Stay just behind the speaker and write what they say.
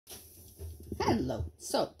Hello.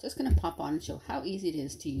 So, just going to pop on and show how easy it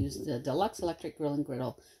is to use the Deluxe Electric Grill and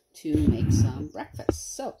Griddle to make some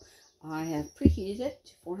breakfast. So, I have preheated it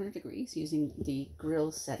to 400 degrees using the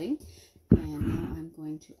grill setting. And now I'm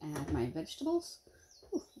going to add my vegetables.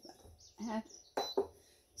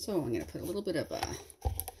 So, I'm going to put a little bit of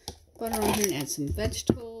butter on here and add some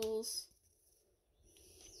vegetables.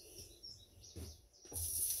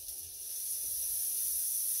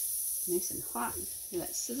 Nice and hot. Let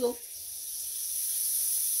it sizzle.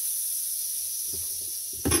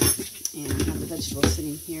 And I have the vegetables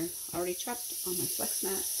sitting here already chopped on my flex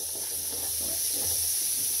mat. So let's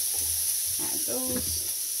just add those.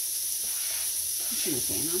 Turn the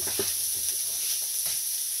fan on.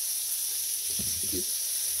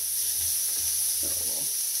 So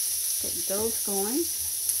we'll get those going.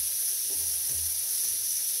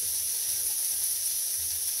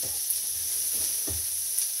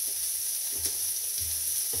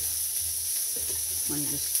 Want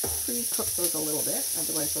to just pre-cook those a little bit,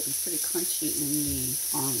 otherwise they'll be pretty crunchy in the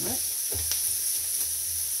omelet.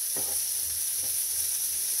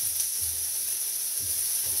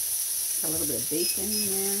 Got a little bit of bacon in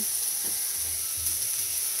there,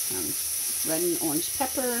 some red and orange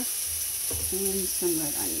pepper, and some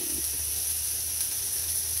red onion.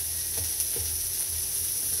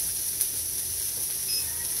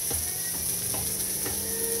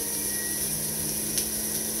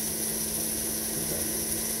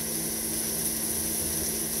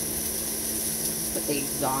 Put the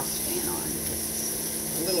exhaust fan on because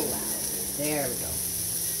it's a little loud. There we go.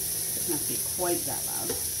 Doesn't have to be quite that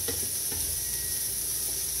loud.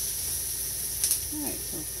 Alright,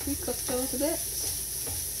 so pre-cook those a bit.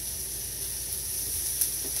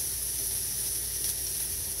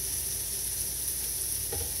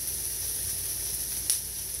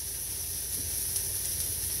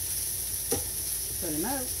 Spread them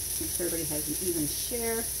out. Make sure everybody has an even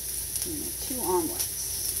share. And make 2 omelets.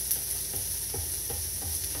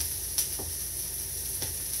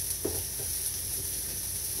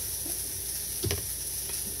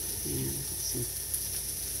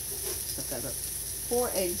 So I've got about 4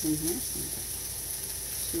 eggs in here. So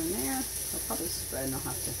 2 in there. I'll probably spread and I'll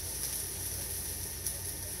have to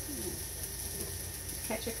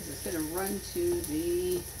catch it because it's going to run to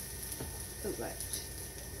the left.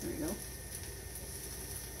 There we go.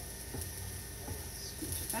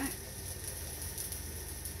 Scooch it back.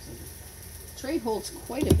 So the tray holds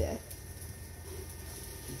quite a bit.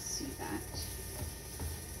 You can see that.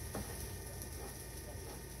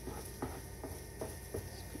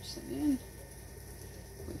 In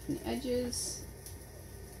away from the edges.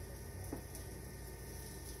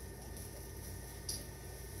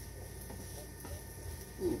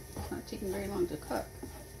 Ooh, it's not taking very long to cook,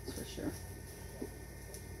 that's for sure.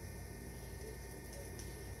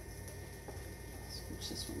 Scooch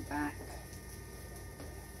this one back.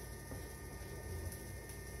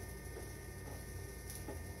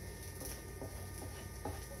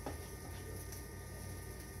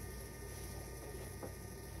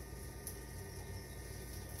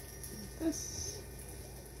 This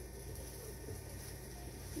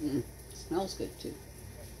smells good too.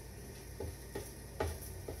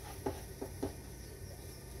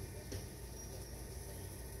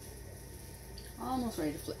 Almost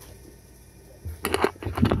ready to flip it.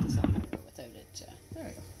 Without it, there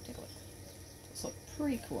we go. Take a look. This looks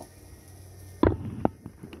pretty cool.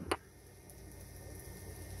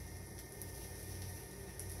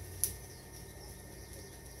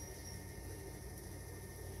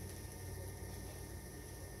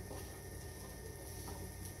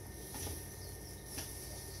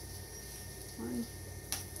 One,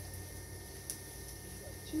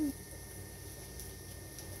 2.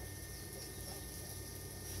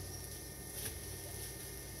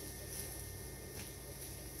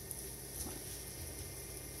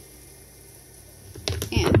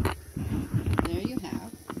 And there you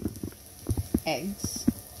have eggs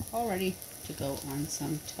all ready to go on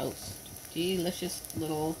some toast. Delicious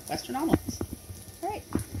little Western omelets. All right,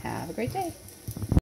 have a great day.